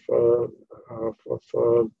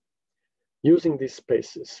using these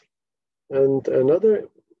spaces. And another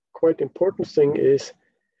quite important thing is,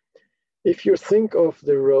 if you think of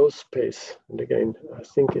the row space, and again, I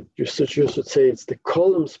think you should say it's the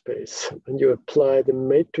column space, and you apply the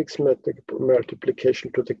matrix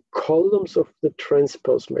multiplication to the columns of the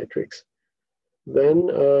transpose matrix, then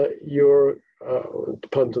you're,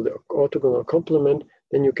 upon to the orthogonal complement,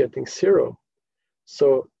 then you're getting 0.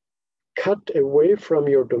 So cut away from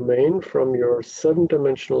your domain, from your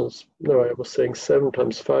 7-dimensional, no, I was saying 7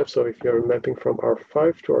 times 5, so if you're mapping from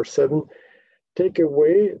R5 to R7, take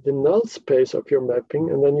away the null space of your mapping,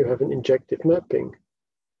 and then you have an injective mapping.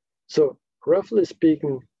 So roughly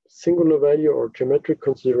speaking, singular value or geometric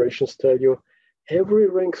considerations tell you every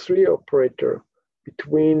rank 3 operator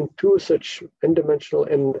between two such n-dimensional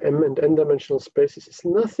and m and n-dimensional spaces is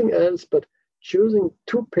nothing else but choosing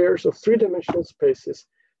two pairs of 3-dimensional spaces,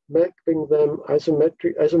 mapping them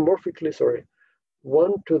isomorphically,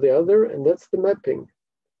 one to the other, and that's the mapping.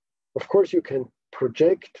 Of course, you can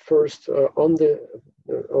project first on the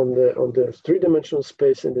 3-dimensional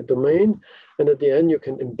space in the domain, and at the end you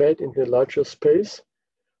can embed in the larger space.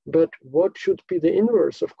 But what should be the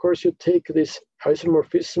inverse? Of course, you take this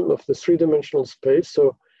isomorphism of the 3-dimensional space,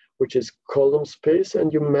 so which is column space,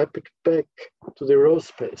 and you map it back to the row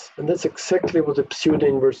space. And that's exactly what the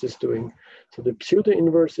pseudo-inverse is doing. So the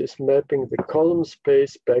pseudo-inverse is mapping the column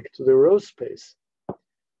space back to the row space.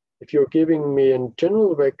 If you're giving me a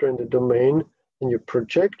general vector in the domain, and you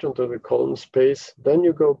project onto the column space, then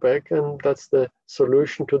you go back, and that's the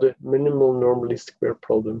solution to the minimal normally square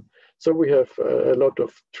problem. So we have a lot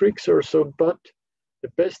of tricks or so, but the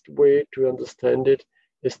best way to understand it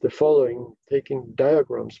is the following, taking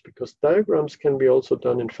diagrams, because diagrams can be also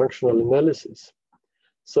done in functional analysis.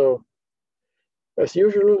 So as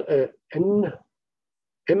usual, M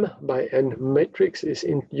by N matrix is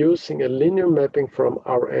using a linear mapping from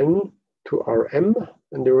Rn to Rm,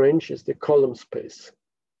 and the range is the column space.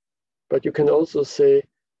 But you can also say,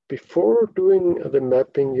 before doing the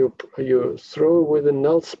mapping, you throw away the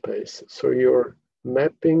null space. So you're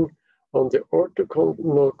mapping on the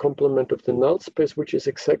orthogonal complement of the null space, which is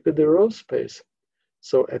exactly the row space.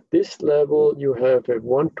 So at this level, you have a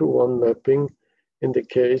 1-to-1 mapping in the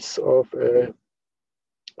case of a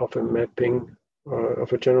mapping,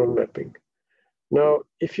 of a general mapping. Now,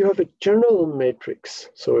 if you have a general matrix,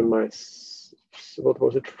 so in my, what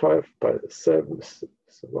was it, 5 by 7,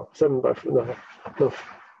 7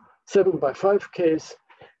 by 5 case,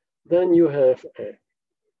 then you have a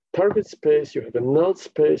target space, you have a null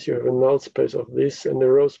space, you have a null space of this, and a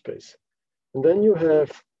row space. And then you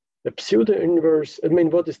have a pseudo-inverse. I mean,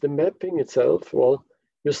 what is the mapping itself? Well,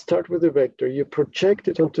 you start with a vector, you project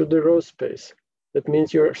it onto the row space. That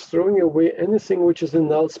means you're throwing away anything which is a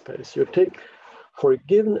null space. You take, for a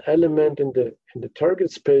given element in the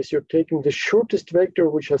target space, you're taking the shortest vector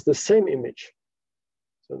which has the same image.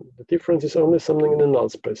 So the difference is only something in the null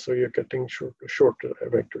space, so you're getting shorter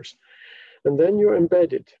vectors. And then you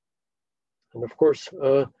embed it. And of course,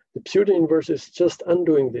 the pseudo-inverse is just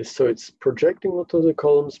undoing this. So it's projecting onto the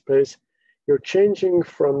column space. You're changing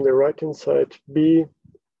from the right-hand side B,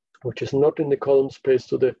 which is not in the column space,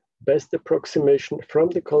 to the best approximation from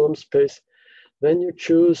the column space. Then you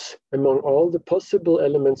choose among all the possible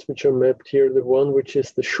elements which are mapped here, the one which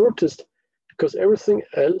is the shortest, because everything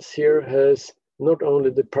else here has not only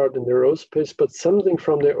the part in the row space, but something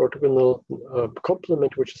from the orthogonal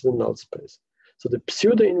complement, which is the null space. So the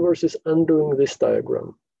pseudo-inverse is undoing this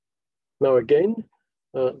diagram. Now again,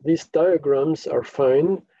 these diagrams are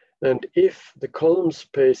fine, and if the column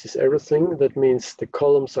space is everything, that means the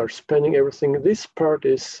columns are spanning everything, this part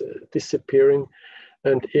is disappearing,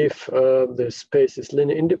 and if the space is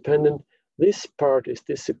linear independent, this part is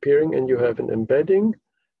disappearing, and you have an embedding.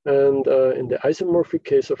 And in the isomorphic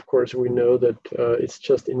case, of course, we know that it's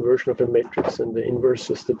just inversion of a matrix, and the inverse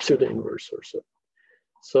is the pseudo-inverse or so.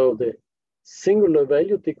 So the singular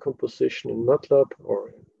value decomposition in MATLAB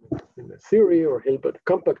or in the theory or Hilbert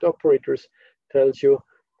compact operators tells you,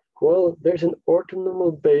 well, there's an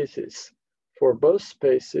orthonormal basis for both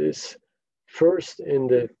spaces. First in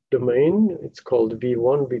the domain, it's called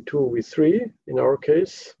V1, V2, V3 in our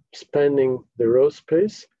case, spanning the row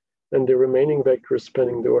space, and the remaining vectors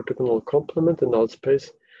spanning the orthogonal complement, the null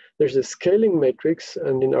space. There's a scaling matrix,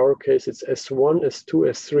 and in our case, it's S1, S2,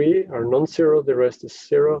 S3 are non-zero, the rest is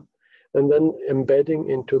 0, and then embedding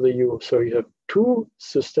into the U. So you have two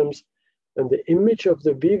systems And the image of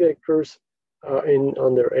the v vectors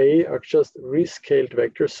under A are just rescaled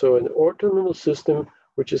vectors. So an orthonormal system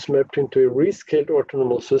which is mapped into a rescaled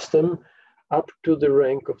orthonormal system up to the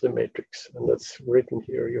rank of the matrix. And that's written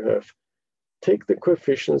here. You have take the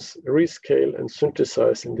coefficients, rescale, and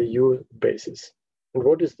synthesize in the U basis. And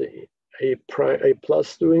what is the A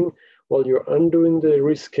plus doing? Well, you're undoing the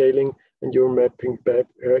rescaling and you're mapping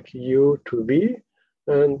back U to V.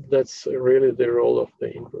 And that's really the role of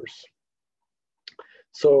the inverse.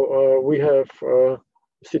 So we have a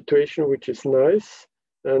situation which is nice,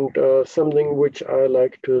 and something which I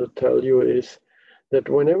like to tell you is that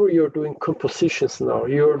whenever you're doing compositions now,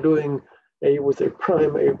 you're doing A with A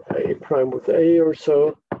prime, A prime with A or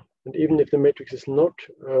so, and even if the matrix is not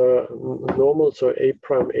normal, so A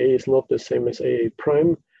prime A is not the same as A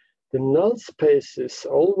prime, the null spaces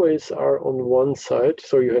always are on one side,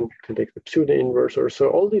 so you can take the pseudo inverse or so.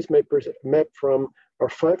 All these mappers map from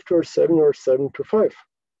R5 to R7 or 7 to 5.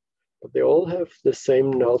 But they all have the same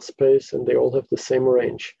null space and they all have the same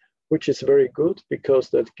range, which is very good because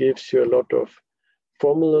that gives you a lot of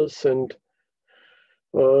formulas and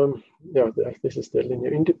yeah, this is the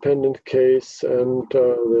linear independent case and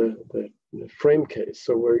the frame case,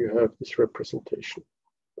 so where you have this representation.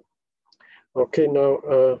 Okay,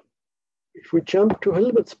 now if we jump to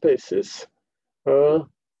Hilbert spaces,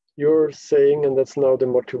 you're saying, and that's now the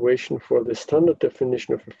motivation for the standard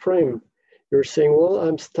definition of a frame, you're saying, well,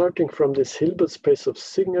 I'm starting from this Hilbert space of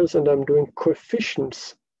signals and I'm doing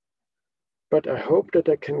coefficients, but I hope that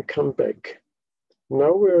I can come back.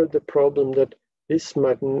 Now we're at the problem that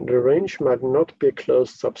the range might not be a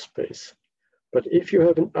closed subspace. But if you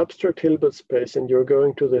have an abstract Hilbert space and you're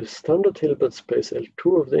going to the standard Hilbert space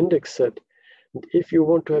L2 of the index set, and if you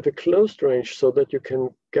want to have a closed range so that you can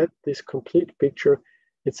get this complete picture,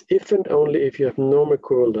 it's if and only if you have normal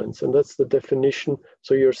equivalence, and that's the definition.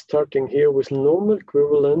 So you're starting here with normal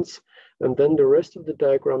equivalence, and then the rest of the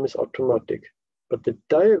diagram is automatic. But the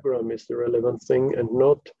diagram is the relevant thing and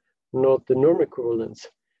not the normal equivalence.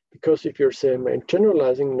 Because if you're saying, I'm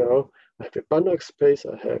generalizing now, I have a Banach space,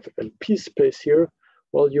 I have LP space here,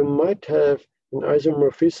 well, you might have an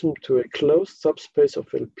isomorphism to a closed subspace of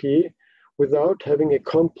LP without having a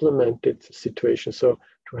complemented situation. So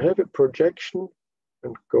to have a projection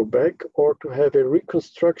and go back, or to have a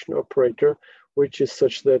reconstruction operator, which is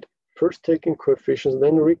such that first taking coefficients,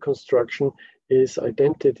 then reconstruction is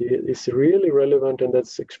identity, is really relevant, and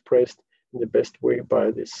that's expressed in the best way by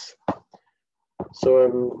this. So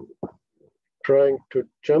I'm trying to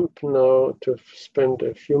jump now to spend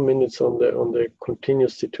a few minutes on the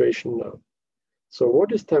continuous situation now. So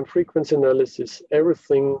what is time frequency analysis?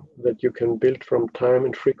 Everything that you can build from time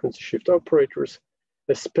and frequency shift operators,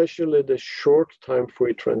 especially the short time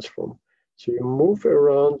Fourier transform. So you move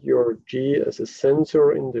around your G as a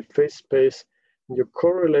sensor in the phase space, and you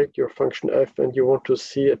correlate your function f, and you want to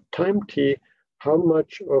see at time t how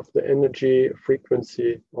much of the energy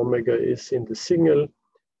frequency omega is in the signal.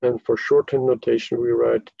 And for shorthand notation, we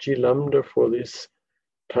write G lambda for this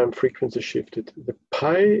time frequency shifted. The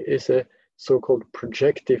pi is a so-called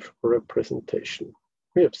projective representation.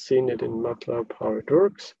 We have seen it in MATLAB how it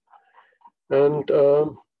works. And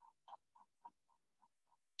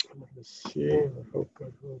let's see, I hope I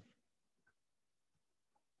have.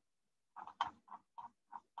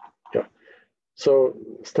 Yeah, so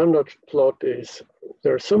standard plot is,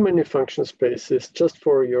 there are so many function spaces. Just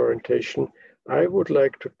for your orientation, I would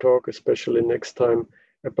like to talk, especially next time,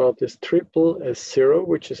 about this triple S0,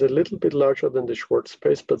 which is a little bit larger than the Schwartz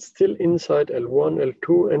space, but still inside L1,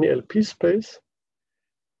 L2, any LP space.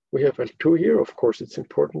 We have L2 here, of course, it's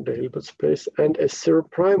important, the Hilbert space, and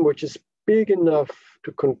S0 prime, which is big enough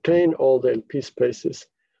to contain all the LP spaces,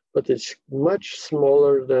 but it's much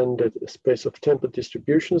smaller than the space of template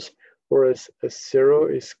distributions, whereas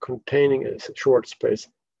S0 is containing a Schwartz space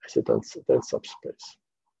as a dense subspace.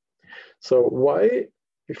 So why,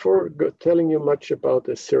 before telling you much about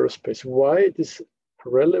the zero space, why it is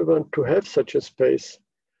relevant to have such a space,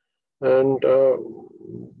 and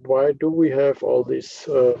why do we have all these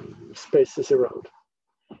spaces around?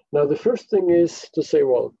 Now, the first thing is to say,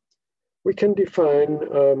 well, we can define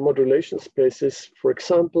modulation spaces, for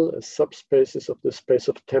example, as subspaces of the space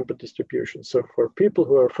of template distributions. So for people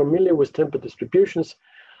who are familiar with template distributions,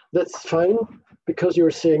 that's fine, because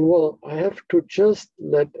you're saying, well, I have to just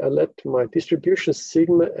let my distribution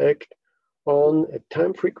sigma act on a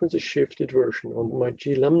time frequency shifted version, on my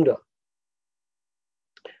G lambda.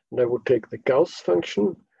 And I would take the Gauss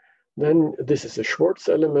function. Then this is a Schwartz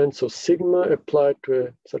element, so sigma applied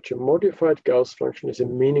to such a modified Gauss function is a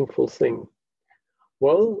meaningful thing.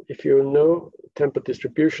 Well, if you know template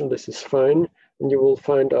distribution, this is fine. and you will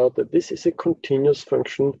find out that this is a continuous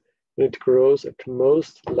function, and it grows at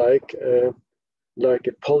most like a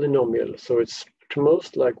polynomial. So it's at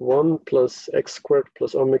most like 1 plus x squared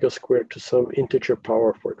plus omega squared to some integer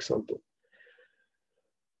power, for example.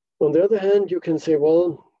 On the other hand, you can say,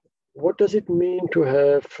 well, what does it mean to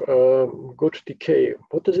have good decay?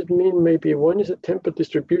 What does it mean? Maybe one is a tempered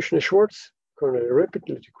distribution, a Schwarz kernel, a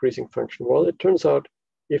rapidly decreasing function. Well, it turns out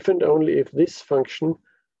if and only if this function,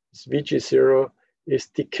 this VG0, is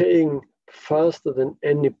decaying faster than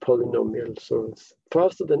any polynomial. So it's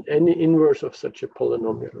faster than any inverse of such a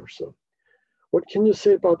polynomial or so. What can you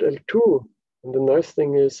say about L2? And the nice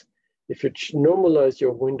thing is, if you normalize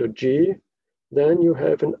your window G, then you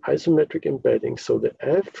have an isometric embedding. So the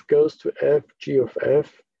f goes to f, g of f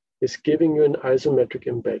is giving you an isometric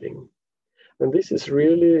embedding. And this is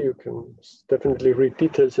really, you can definitely read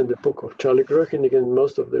details in the book of Charlie Gröching, and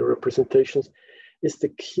most of the representations, is the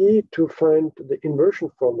key to find the inversion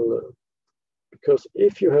formula. Because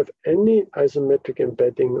if you have any isometric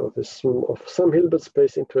embedding of some Hilbert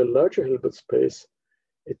space into a larger Hilbert space,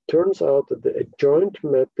 it turns out that the adjoint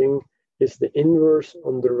mapping is the inverse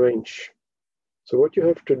on the range. So what you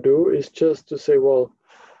have to do is just to say, well,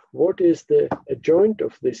 what is the adjoint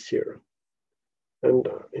of this here? And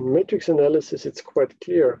in matrix analysis, it's quite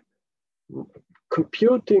clear.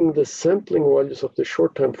 Computing the sampling values of the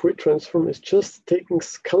short-time Fourier transform is just taking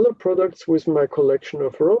scalar products with my collection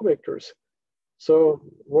of row vectors. So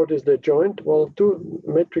what is the adjoint? Well, do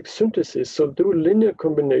matrix synthesis. So do linear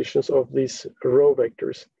combinations of these row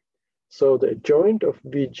vectors. So the adjoint of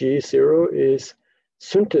VG0 is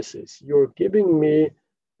synthesis. You're giving me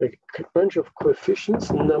a bunch of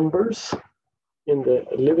coefficients, numbers, in the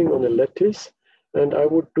living on a lattice, and I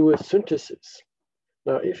would do a synthesis.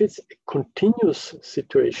 Now, if it's a continuous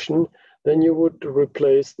situation, then you would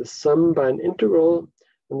replace the sum by an integral,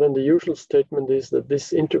 and then the usual statement is that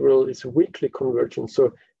this integral is weakly convergent.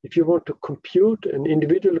 So if you want to compute an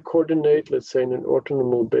individual coordinate, let's say in an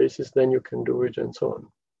orthonormal basis, then you can do it and so on.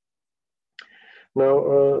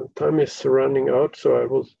 Now, time is running out, so I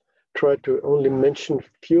will try to only mention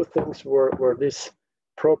a few things where these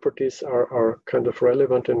properties are kind of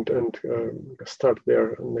relevant and start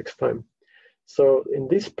there next time. So in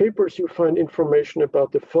these papers, you find information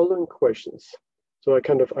about the following questions. So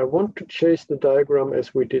I want to chase the diagram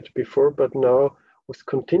as we did before, but now with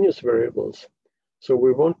continuous variables. So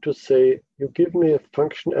we want to say, you give me a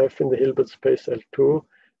function f in the Hilbert space L2,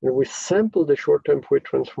 and we sample the short-term Fourier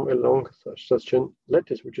transform along such a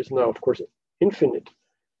lattice, which is now, of course, infinite.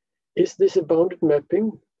 Is this a bounded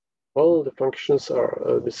mapping? All the functions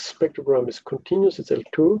are, the spectrogram is continuous, it's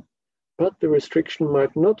L2, but the restriction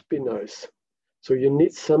might not be nice. So you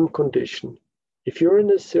need some condition. If you're in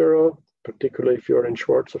a zero, particularly if you're in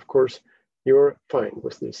Schwarz, of course, you're fine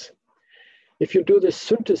with this. If you do the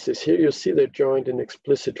synthesis, here you see the joint in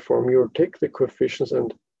explicit form. You take the coefficients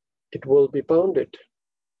and it will be bounded.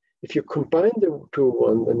 If you combine the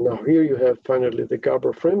two, and now here you have finally the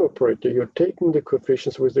Gabor frame operator, you're taking the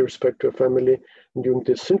coefficients with respect to a family and doing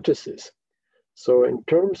the synthesis. So in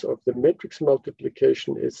terms of the matrix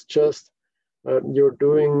multiplication, it's just you're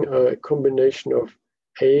doing a combination of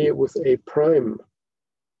A with A prime.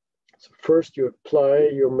 So first you apply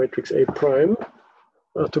your matrix A prime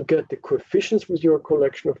to get the coefficients with your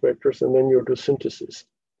collection of vectors, and then you do synthesis.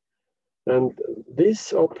 And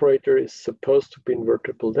this operator is supposed to be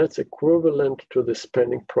invertible. That's equivalent to the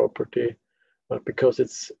spanning property because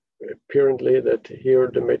it's apparently that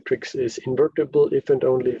here the matrix is invertible if and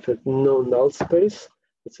only if it's no null space.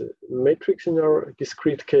 It's a matrix in our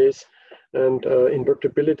discrete case, and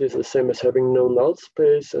invertibility is the same as having no null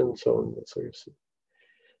space and so on. So you see.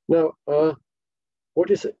 Now,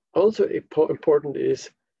 what is also important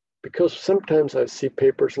is, because sometimes I see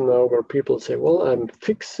papers now where people say, well, I'm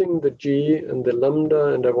fixing the G and the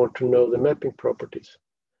lambda and I want to know the mapping properties.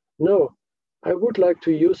 No, I would like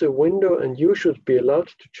to use a window and you should be allowed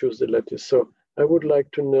to choose the lattice. So I would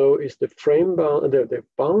like to know, is the frame bound, the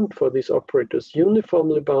bound for these operators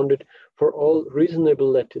uniformly bounded for all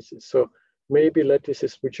reasonable lattices. So maybe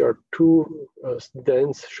lattices which are too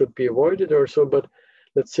dense should be avoided or so, but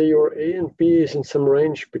let's say your A and B is in some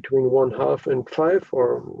range between 1/2 and 5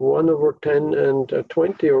 or 1/10 and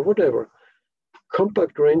 20 or whatever.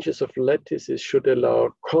 Compact ranges of lattices should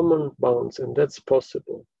allow common bounds, and that's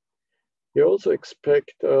possible. You also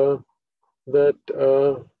expect that,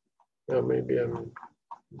 maybe I'm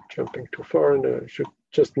jumping too far and I should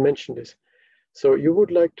just mention this. So you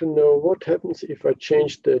would like to know what happens if I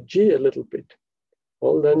change the G a little bit.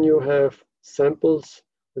 Well, then you have samples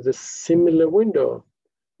with a similar window.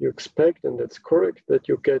 You expect, and that's correct, that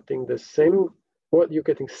you're getting the same Well, you're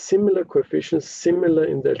getting similar coefficients, similar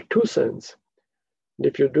in the L2 sense. And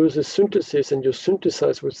if you do the synthesis and you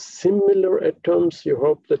synthesize with similar atoms, you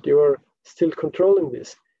hope that you are still controlling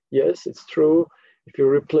this. Yes, it's true. If you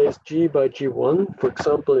replace G by G1, for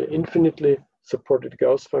example, an infinitely supported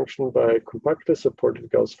Gauss function by a compactly supported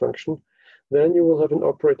Gauss function, then you will have an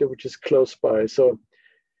operator which is close by. So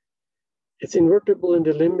it's invertible in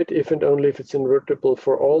the limit if and only if it's invertible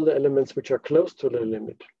for all the elements which are close to the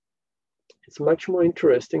limit. It's much more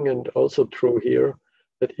interesting and also true here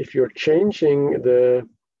that if you're changing the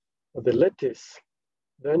lattice,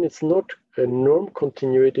 then it's not a norm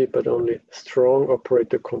continuity, but only strong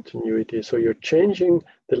operator continuity. So you're changing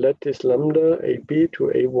the lattice lambda AB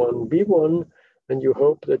to A1, B1, and you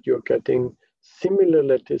hope that you're getting similar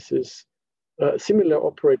lattices, similar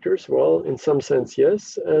operators. Well, in some sense,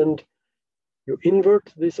 yes. And you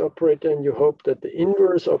invert this operator and you hope that the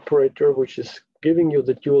inverse operator, which is giving you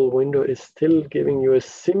the dual window, is still giving you a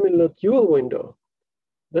similar dual window.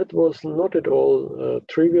 That was not at all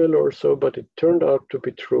trivial or so, but it turned out to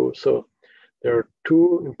be true. So there are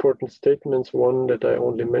two important statements. One that I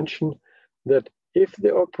only mentioned, that if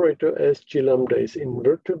the operator SG lambda is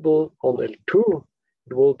invertible on L2,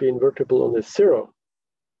 it will be invertible on S0.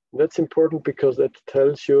 That's important because that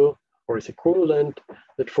tells you, or is equivalent,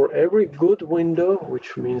 that for every good window,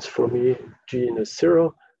 which means for me G in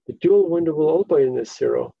S0, the dual window will all be in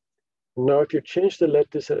S0. Now, if you change the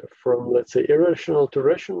lattice from, let's say, irrational to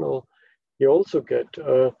rational, you also get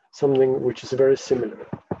something which is very similar.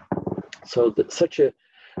 So such a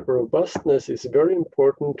robustness is very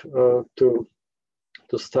important to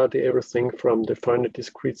study everything from the finite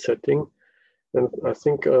discrete setting. And I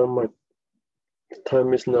think my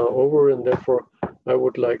time is now over, and therefore I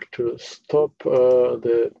would like to stop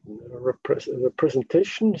the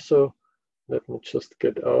presentation. So let me just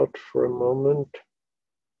get out for a moment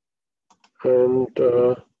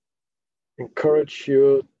and encourage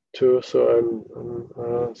you to, so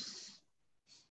I'm